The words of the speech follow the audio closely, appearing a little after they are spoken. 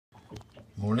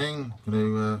Morning. I'm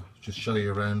going to just show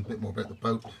you around a bit more about the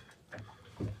boat.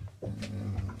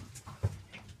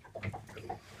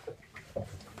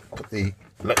 Put the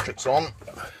electrics on.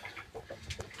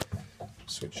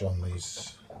 Switch on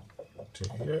these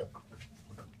to here.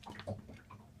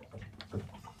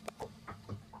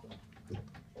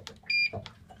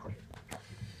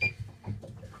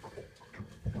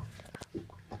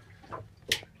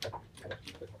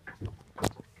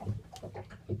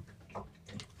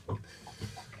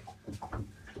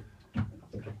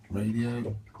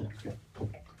 Radio,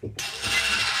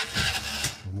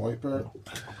 wiper.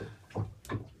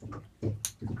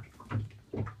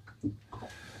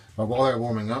 While they're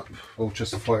warming up, we'll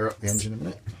just fire up the engine a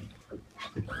minute.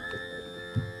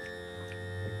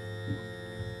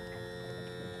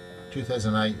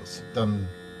 (2008), it's done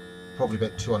probably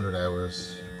about 200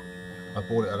 hours. I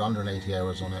bought it at 180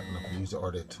 hours on it, and I've used it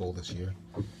already at all this year.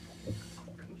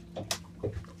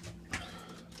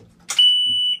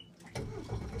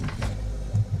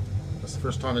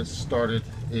 First time it started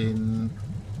in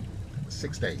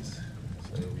 6 days,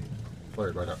 so we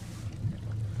fired right up.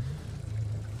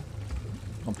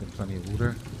 Pumping plenty of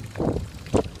water.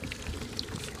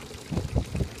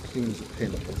 Clean as a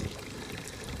pin.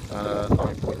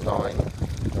 9.9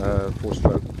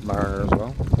 4-stroke Mariner as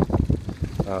well.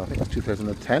 I think it's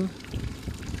 2010.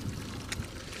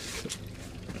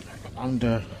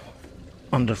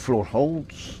 Underfloor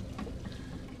holds.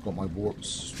 Got my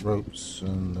warps, ropes,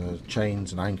 and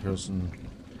chains and anchors and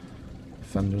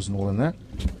fenders and all in there.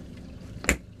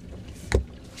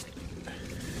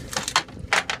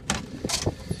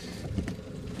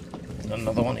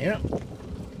 Another one here.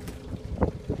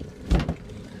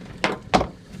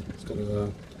 It's got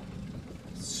a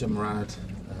Simrad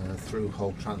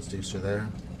through-hole transducer there.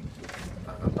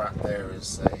 Back there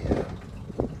is a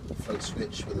float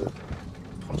switch with a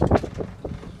pump.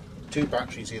 2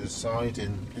 batteries either side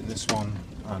in this one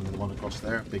and one across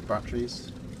there, big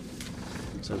batteries.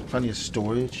 So there's plenty of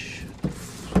storage.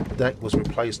 The deck was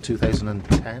replaced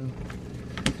 2010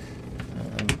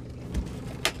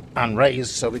 and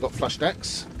raised, so we got flush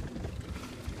decks.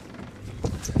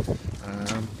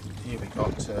 Here we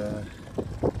got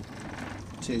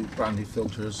 2 brand new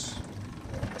filters.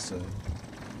 That's a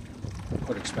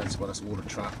quite expensive one. That's a water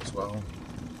trap as well.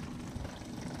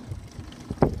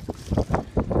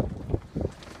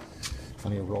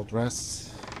 Plenty of rod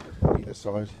rests either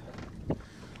side,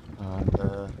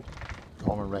 and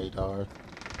common radar,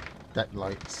 deck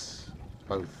lights,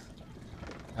 both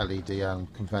LED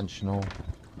and conventional,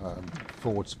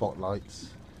 forward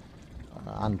spotlights,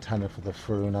 antenna for the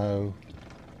Furuno,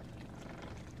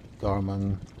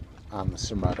 Garmin, and the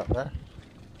Simrad up there.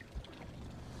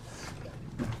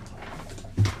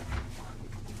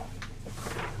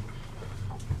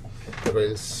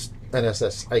 This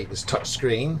NSS 8 is touch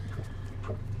screen.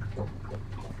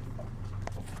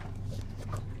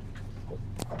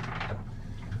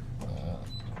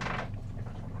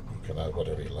 You can add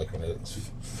whatever you like on it. It's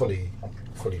fully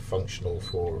functional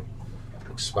for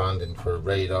expanding for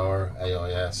radar,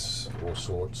 AIS, all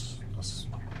sorts. That's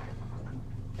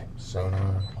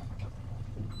sonar,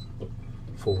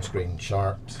 full screen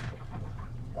chart.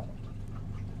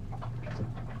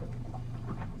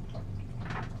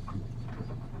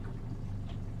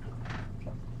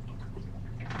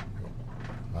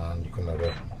 And you can have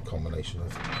a combination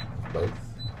of both.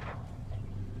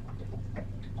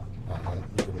 And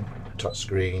you can touch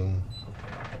screen,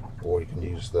 or you can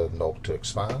use the knob to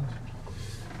expand.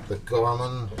 The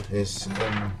Garmin is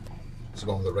it's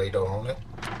got the radar on it.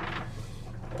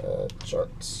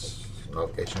 Charts,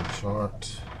 navigation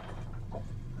chart.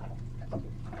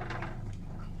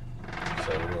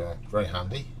 So very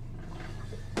handy.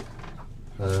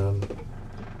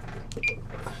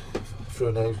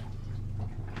 Furuno,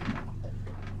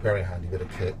 very handy bit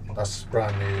of kit. That's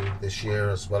brand new this year,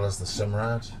 as well as the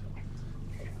Simrad.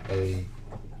 A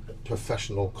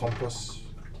professional compass,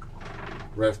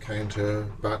 rev counter,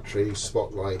 battery,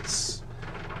 spotlights,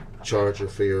 charger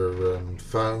for your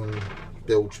phone,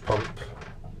 bilge pump,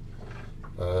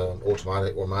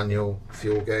 automatic or manual,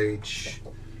 fuel gauge,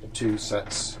 2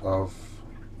 sets of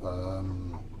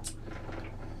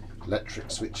electric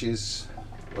switches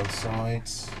both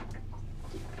sides,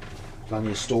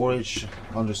 plenty of storage,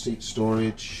 under seat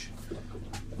storage,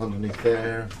 underneath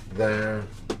there,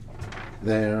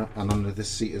 and under this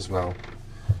seat as well.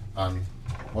 And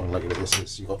what I like about this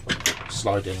is you've got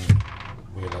sliding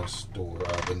wheelhouse door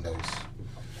windows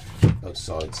both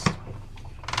sides.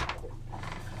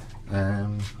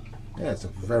 Yeah, it's a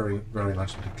very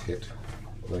nice little kit.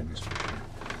 Very nice little kit.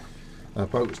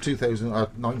 Boat was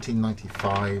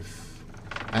 1995.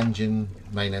 Engine,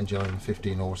 main engine on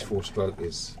 15 horse 4-stroke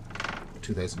is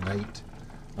 2008,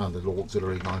 and the low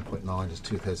auxiliary 9.9 is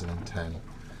 2010.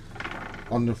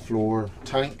 Underfloor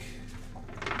tank,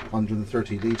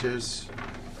 130 litres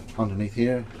underneath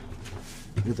here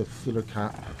with a filler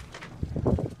cap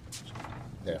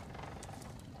there.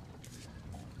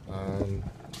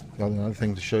 Another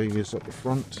thing to show you is up the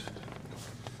front.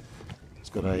 It's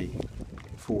got a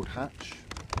forward hatch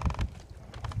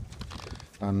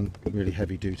and really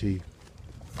heavy duty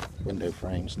window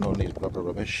frames, none of these rubber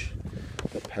rubbish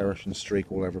that perish and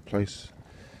streak all over the place.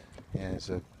 Yeah, it's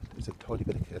a tidy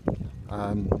bit of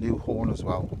kit. New horn as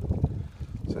well.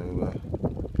 So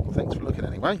well, thanks for looking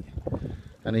anyway.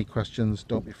 Any questions,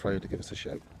 don't be afraid to give us a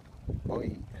shout.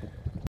 Bye.